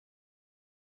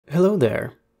Hello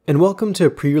there, and welcome to a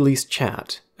pre-release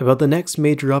chat about the next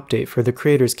major update for the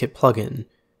Creators Kit plugin,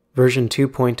 version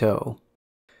 2.0.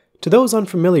 To those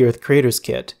unfamiliar with Creators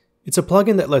Kit, it's a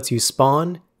plugin that lets you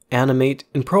spawn, animate,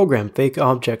 and program fake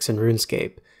objects in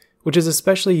RuneScape, which is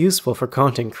especially useful for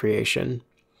content creation.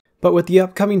 But with the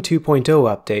upcoming 2.0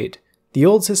 update, the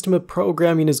old system of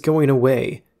programming is going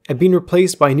away and being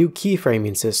replaced by a new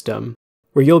keyframing system,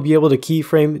 where you'll be able to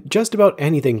keyframe just about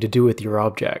anything to do with your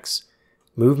objects.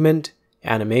 Movement,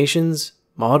 animations,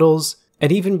 models,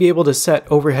 and even be able to set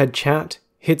overhead chat,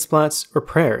 hit splats, or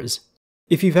prayers.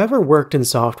 If you've ever worked in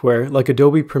software like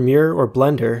Adobe Premiere or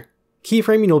Blender,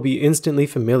 keyframing will be instantly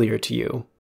familiar to you.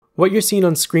 What you're seeing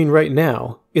on screen right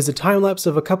now is a time-lapse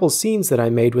of a couple scenes that I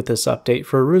made with this update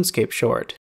for a RuneScape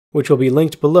short, which will be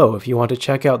linked below if you want to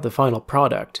check out the final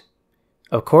product.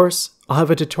 Of course, I'll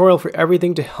have a tutorial for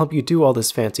everything to help you do all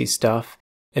this fancy stuff,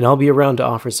 and I'll be around to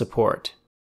offer support.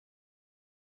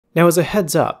 Now, as a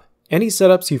heads up, any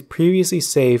setups you've previously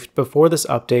saved before this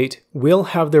update will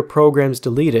have their programs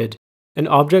deleted, and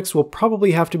objects will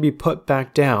probably have to be put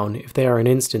back down if they are in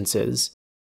instances.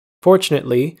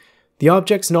 Fortunately, the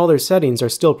objects and all their settings are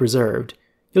still preserved.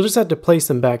 You'll just have to place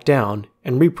them back down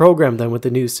and reprogram them with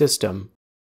the new system.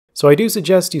 So I do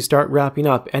suggest you start wrapping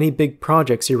up any big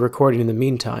projects you're recording in the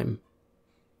meantime.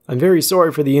 I'm very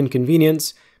sorry for the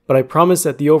inconvenience, but I promise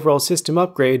that the overall system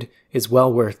upgrade is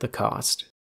well worth the cost.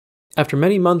 After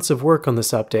many months of work on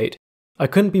this update, I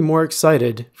couldn't be more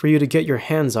excited for you to get your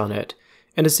hands on it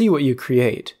and to see what you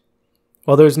create.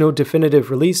 While there's no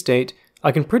definitive release date,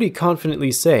 I can pretty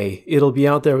confidently say it'll be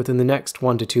out there within the next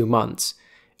 1 to 2 months,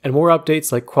 and more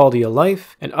updates like quality of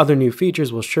life and other new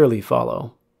features will surely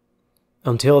follow.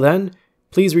 Until then,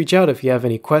 please reach out if you have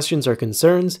any questions or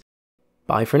concerns.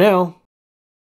 Bye for now.